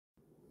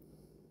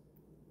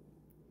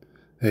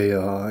Hey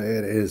y'all,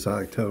 it is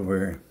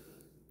October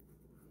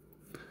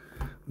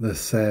the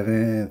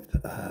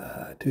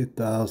 7th,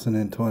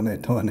 2020,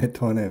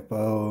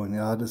 2024, and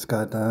y'all just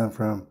got done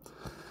from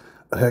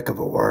a heck of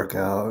a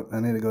workout.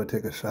 I need to go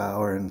take a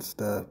shower and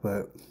stuff,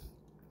 but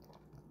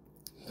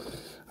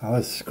I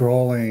was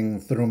scrolling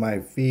through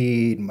my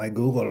feed, my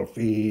Google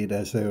feed,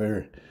 as they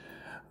were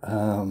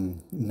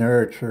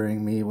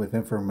nurturing me with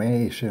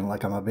information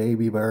like I'm a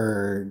baby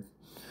bird.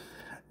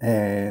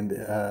 And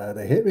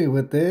they hit me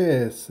with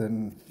this,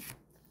 and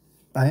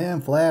I am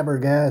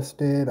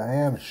flabbergasted. I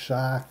am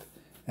shocked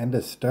and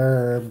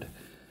disturbed.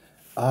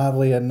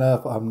 Oddly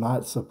enough, I'm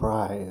not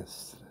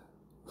surprised.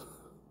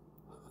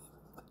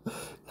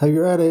 Have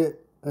you read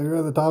it? Have you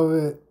read the top of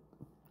it?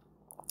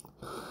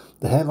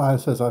 The headline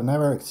says, I've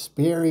never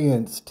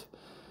experienced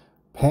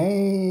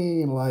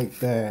pain like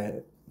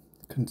that.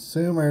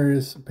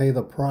 Consumers pay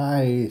the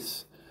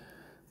price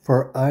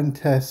for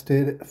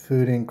untested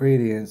food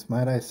ingredients.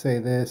 Might I say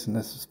this, and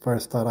this is the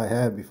first thought I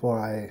had before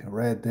I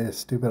read this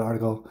stupid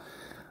article.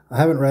 I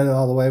haven't read it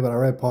all the way, but I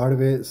read part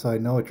of it, so I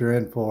know what you're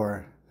in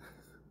for.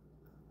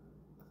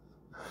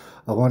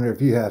 I wonder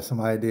if you have some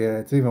idea.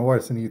 It's even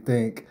worse than you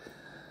think.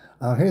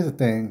 Here's the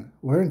thing.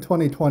 We're in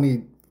 2020,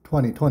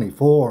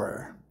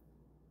 2024.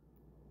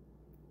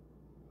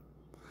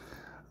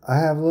 I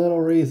have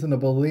little reason to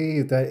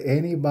believe that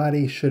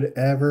anybody should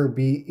ever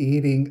be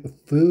eating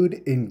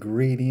food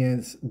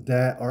ingredients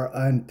that are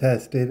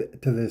untested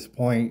to this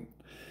point.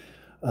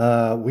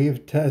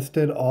 We've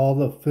tested all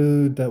the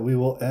food that we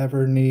will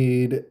ever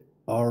need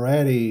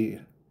already.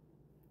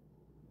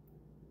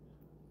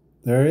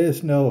 There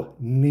is no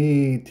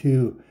need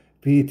to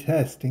be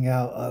testing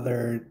out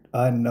other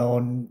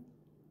unknown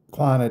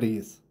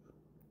quantities.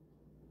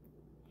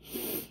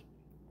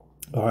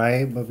 All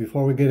right, but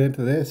before we get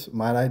into this,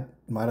 might I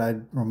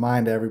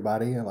remind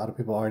everybody, a lot of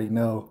people already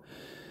know,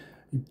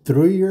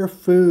 through your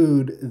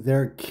food,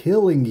 they're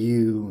killing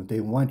you. They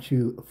want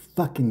you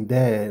fucking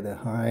dead,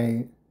 all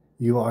right?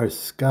 You are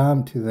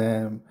scum to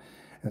them.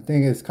 The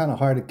thing is, it's kind of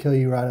hard to kill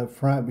you right up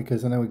front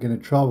because then we get in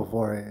trouble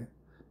for it.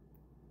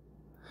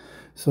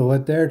 So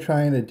what they're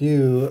trying to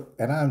do,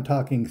 and I'm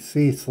talking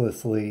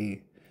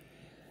ceaselessly,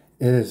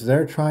 is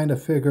they're trying to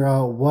figure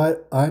out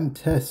what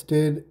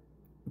untested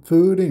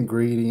food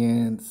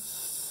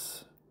ingredients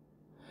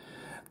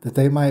that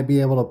they might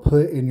be able to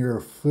put in your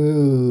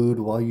food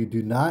while you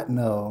do not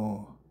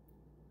know,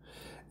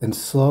 and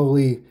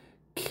slowly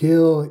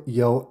kill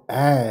your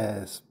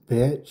ass,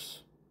 bitch.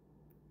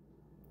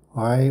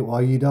 All right,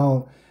 while you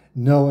don't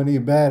know any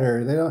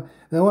better.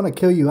 They want to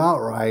kill you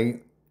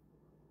outright.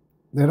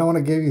 They don't want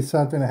to give you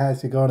something that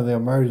has to go to the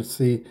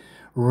emergency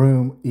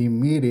room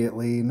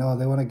immediately. No,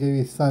 they want to give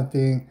you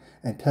something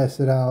and test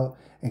it out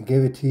and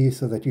give it to you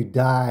so that you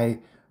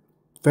die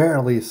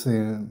fairly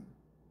soon.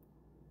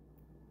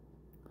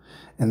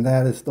 And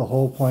that is the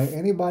whole point.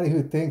 Anybody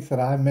who thinks that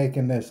I'm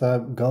making this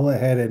up, go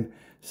ahead and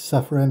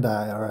suffer and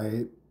die, all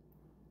right?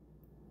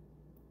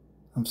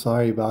 I'm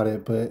sorry about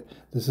it, but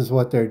this is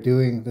what they're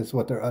doing. This is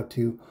what they're up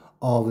to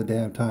all the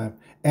damn time.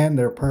 And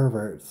they're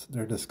perverts.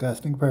 They're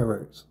disgusting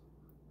perverts.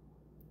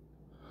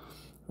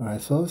 All right,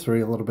 so let's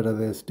read a little bit of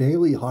this.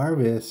 Daily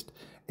Harvest,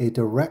 a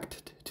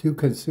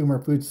direct-to-consumer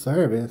food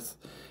service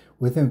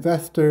with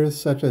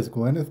investors such as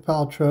Gwyneth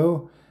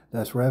Paltrow,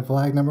 that's red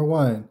flag number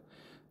 1.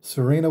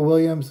 Serena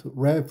Williams,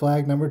 red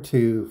flag number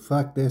 2.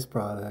 Fuck this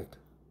product.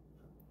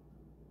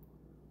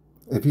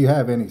 If you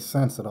have any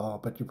sense at all,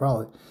 but you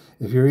probably,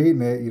 if you're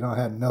eating it, you don't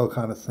have no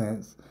kind of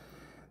sense.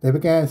 They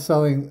began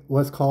selling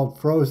what's called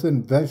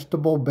frozen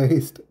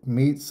vegetable-based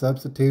meat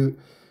substitute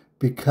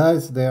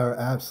because they are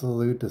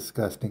absolute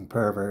disgusting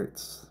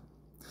perverts.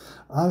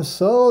 I'm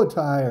so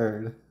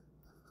tired.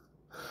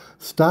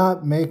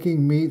 Stop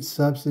making meat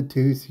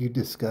substitutes, you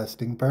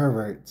disgusting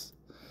perverts.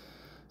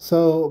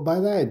 So by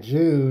that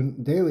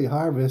June, Daily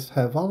Harvest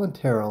have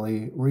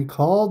voluntarily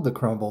recalled the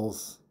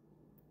crumbles.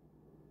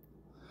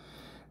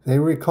 They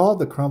recalled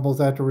the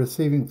crumbles after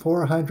receiving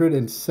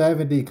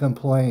 470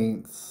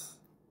 complaints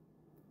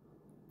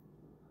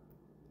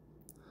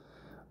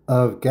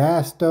of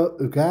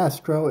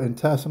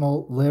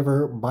gastrointestinal,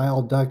 liver,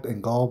 bile duct,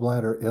 and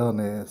gallbladder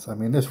illness. I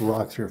mean, this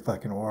rocks your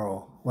fucking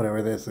world,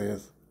 whatever this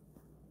is.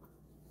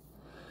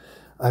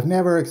 I've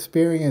never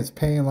experienced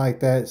pain like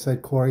that,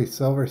 said Corey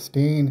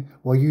Silverstein.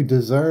 Well, you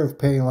deserve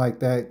pain like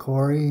that,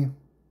 Corey.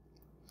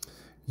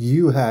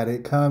 You had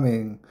it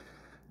coming.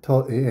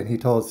 And he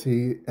told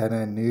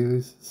CNN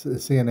News,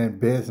 CNN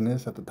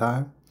Business at the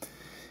time.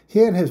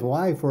 He and his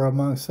wife were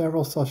among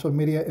several social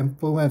media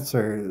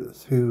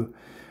influencers who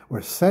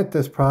were sent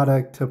this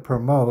product to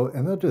promote,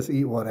 and they'll just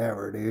eat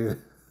whatever,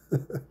 dude.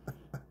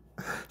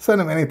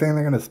 Send them anything,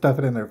 they're going to stuff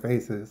it in their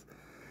faces.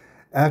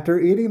 After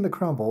eating the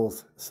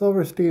crumbles,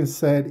 Silverstein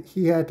said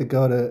he had to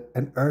go to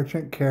an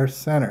urgent care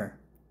center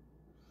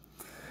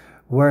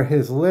where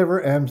his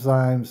liver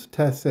enzymes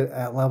tested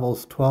at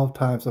levels 12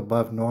 times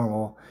above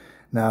normal.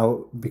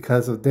 Now,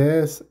 because of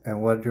this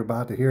and what you're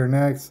about to hear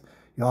next,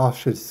 y'all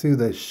should sue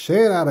the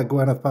shit out of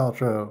Gwyneth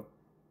Paltrow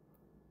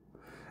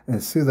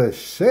and sue the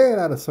shit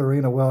out of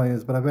Serena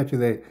Williams, but I bet you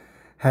they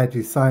had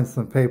you sign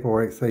some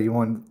paperwork say you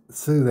want to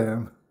sue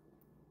them.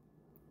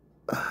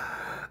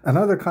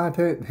 Another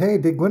content, hey,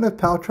 did Gwyneth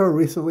Paltrow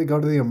recently go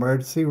to the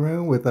emergency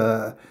room with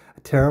a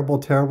terrible,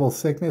 terrible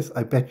sickness?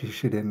 I bet you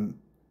she didn't.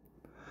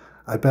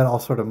 I bet all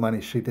sort of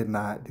money she did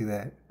not do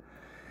that.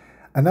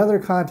 Another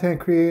content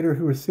creator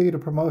who received a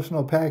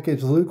promotional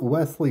package, Luke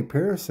Wesley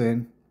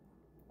Pearson,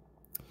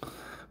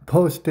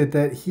 posted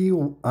that he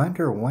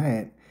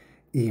underwent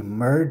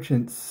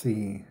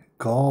emergency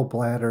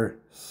gallbladder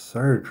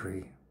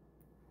surgery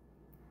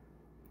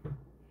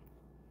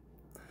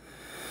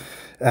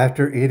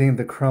after eating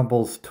the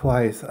crumbles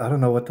twice. I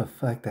don't know what the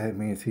fuck that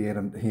means. He ate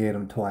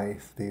them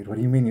twice, dude. What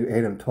do you mean you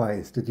ate them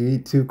twice? Did you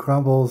eat two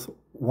crumbles,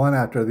 one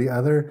after the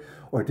other?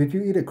 Or did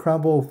you eat a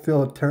crumble,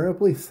 feel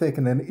terribly sick,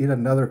 and then eat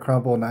another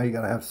crumble, and now you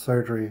gotta have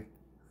surgery?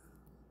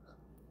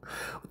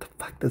 What the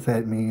fuck does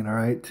that mean, all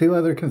right? Two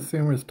other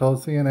consumers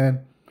told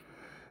CNN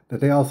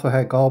that they also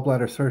had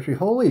gallbladder surgery.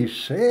 Holy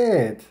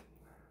shit.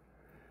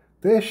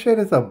 This shit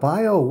is a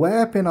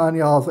bioweapon on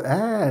y'all's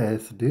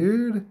ass,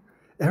 dude.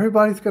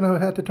 Everybody's going to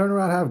have to turn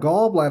around and have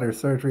gallbladder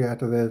surgery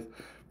after this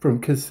from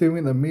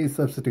consuming the meat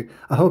substitute.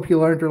 I hope you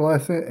learned your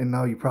lesson, and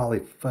no, you probably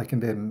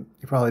fucking didn't.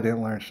 You probably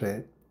didn't learn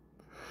shit.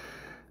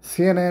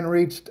 CNN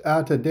reached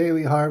out to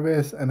Daily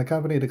Harvest, and the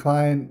company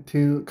declined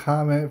to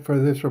comment for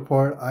this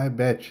report. I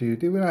bet you.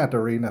 Dude, we don't have to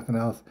read nothing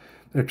else.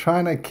 They're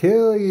trying to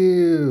kill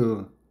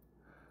you.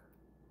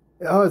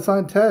 Oh, it's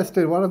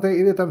untested. Why don't they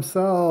eat it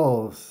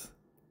themselves?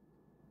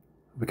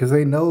 Because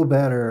they know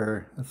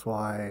better. That's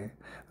why.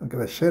 I don't give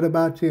a shit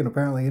about you, and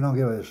apparently you don't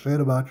give a shit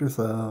about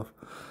yourself.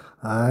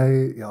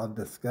 Y'all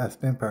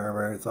disgusting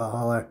perverts. I'll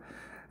holler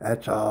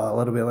at y'all a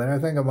little bit later. I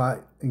think I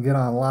might get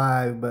on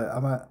live, but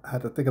I'm going to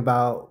have to think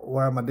about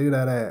where I'm going to do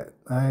that at.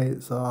 All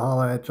right, so I'll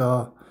holler at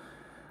y'all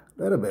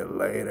a little bit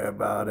later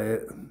about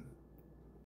it.